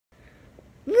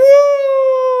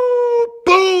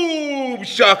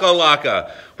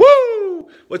shakalaka. Woo!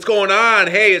 What's going on?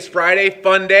 Hey, it's Friday,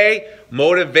 fun day,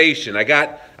 motivation. I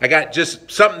got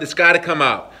just something that's got to come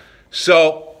out.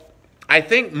 So I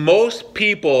think most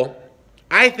people,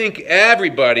 I think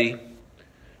everybody,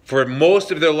 for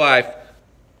most of their life,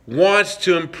 wants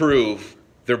to improve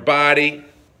their body,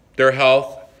 their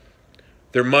health,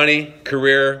 their money,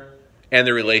 career, and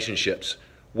their relationships.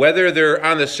 Whether they're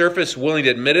on the surface willing to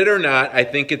admit it or not, I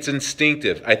think it's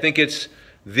instinctive. I think it's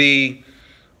the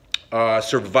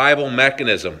survival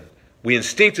mechanism. We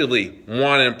instinctively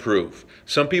want to improve.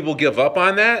 Some people give up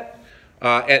on that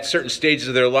at certain stages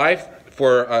of their life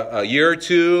for a year or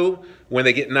two when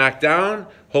they get knocked down.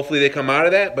 Hopefully they come out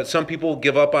of that, but some people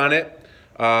give up on it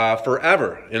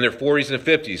forever in their 40s and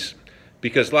 50s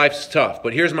because life's tough.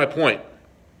 But here's my point.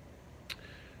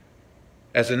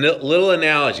 As a little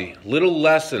analogy, little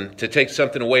lesson to take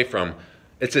something away from,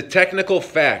 it's a technical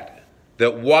fact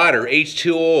that water,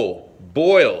 H2O,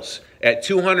 boils at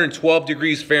 212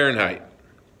 degrees Fahrenheit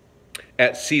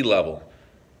at sea level.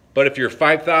 But if you're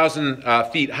 5,000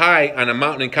 feet high on a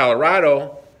mountain in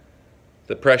Colorado,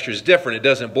 the pressure is different. It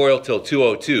doesn't boil till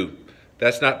 202.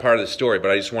 That's not part of the story,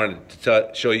 but I just wanted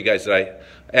to show you guys that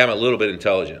I am a little bit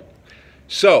intelligent.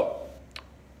 So,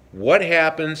 what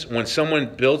happens when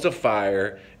someone builds a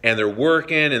fire and they're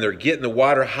working and they're getting the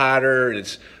water hotter and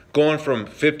it's going from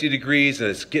 50 degrees and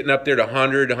it's getting up there to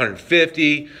 100,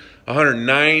 150,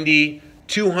 190,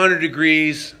 200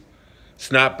 degrees,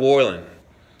 it's not boiling.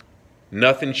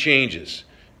 Nothing changes.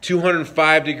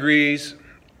 205 degrees,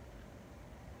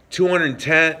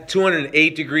 210,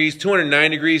 208 degrees,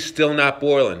 209 degrees, still not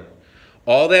boiling.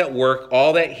 All that work,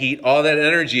 all that heat, all that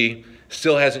energy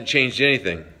still hasn't changed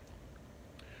anything.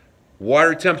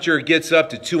 Water temperature gets up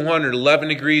to 211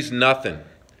 degrees, nothing.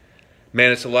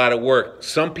 Man, it's a lot of work.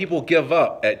 Some people give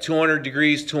up at 200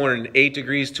 degrees, 208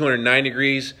 degrees, 209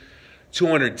 degrees,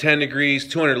 210 degrees,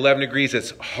 211 degrees.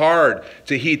 It's hard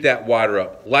to heat that water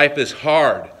up. Life is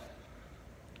hard.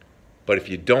 But if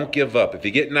you don't give up, if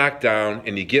you get knocked down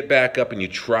and you get back up and you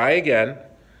try again,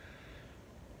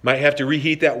 might have to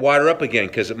reheat that water up again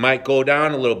because it might go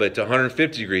down a little bit to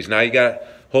 150 degrees. Now you got,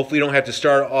 hopefully you don't have to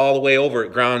start all the way over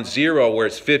at ground zero where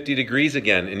it's 50 degrees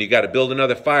again and you got to build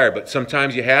another fire, but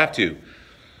sometimes you have to.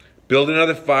 Build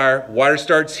another fire, water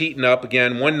starts heating up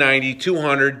again, 190,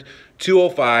 200,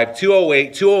 205,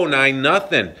 208, 209,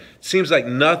 nothing. It seems like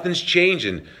nothing's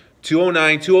changing.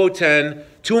 209, 2010,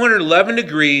 211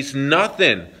 degrees,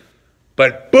 nothing.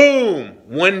 But boom,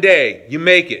 one day you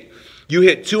make it. You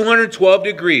hit 212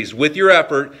 degrees with your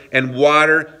effort and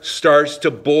water starts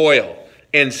to boil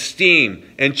and steam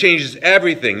and changes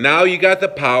everything. Now you got the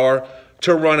power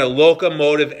to run a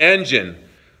locomotive engine.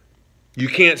 You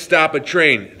can't stop a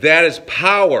train. That is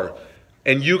power.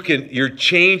 And your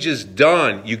change is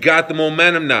done. You got the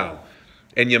momentum now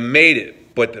and you made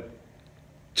it. But the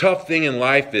tough thing in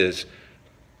life is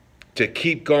to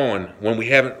keep going when we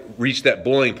haven't reached that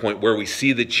boiling point where we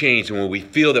see the change and where we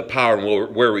feel the power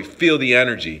and where we feel the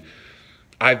energy.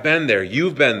 I've been there.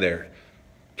 You've been there.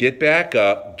 Get back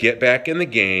up, get back in the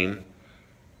game,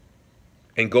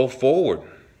 and go forward.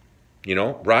 You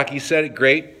know, Rocky said it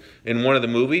great in one of the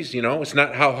movies, you know, it's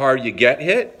not how hard you get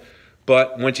hit,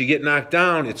 but once you get knocked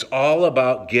down, it's all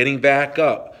about getting back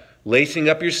up, lacing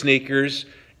up your sneakers,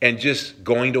 and just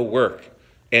going to work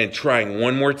and trying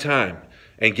one more time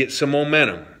and get some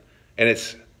momentum. And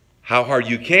it's how hard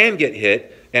you can get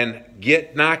hit and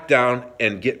get knocked down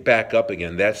and get back up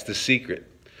again. That's the secret.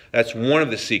 That's one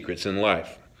of the secrets in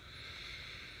life.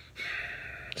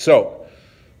 So,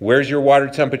 where's your water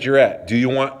temperature at?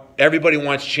 Everybody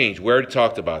wants change. We already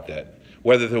talked about that.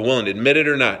 Whether they're willing to admit it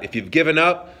or not. If you've given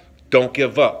up, don't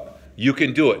give up. You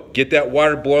can do it. Get that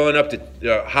water boiling up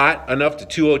to hot enough to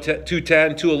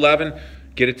 210, 211.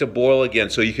 Get it to boil again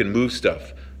so you can move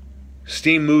stuff.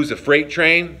 Steam moves a freight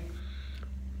train.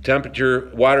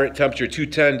 Water at temperature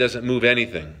 210 doesn't move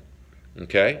anything.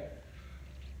 Okay?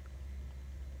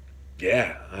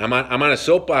 Yeah, I'm on a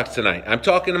soapbox tonight. I'm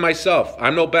talking to myself.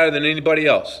 I'm no better than anybody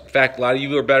else. In fact, a lot of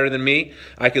you are better than me.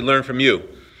 I could learn from you.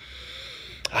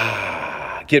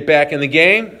 Get back in the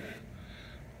game.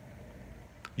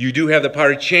 You do have the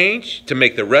power to change, to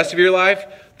make the rest of your life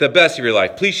the best of your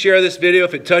life. Please share this video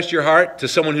if it touched your heart to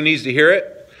someone who needs to hear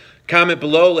it. Comment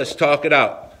below. Let's talk it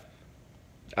out.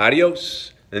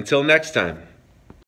 Adios. Until next time.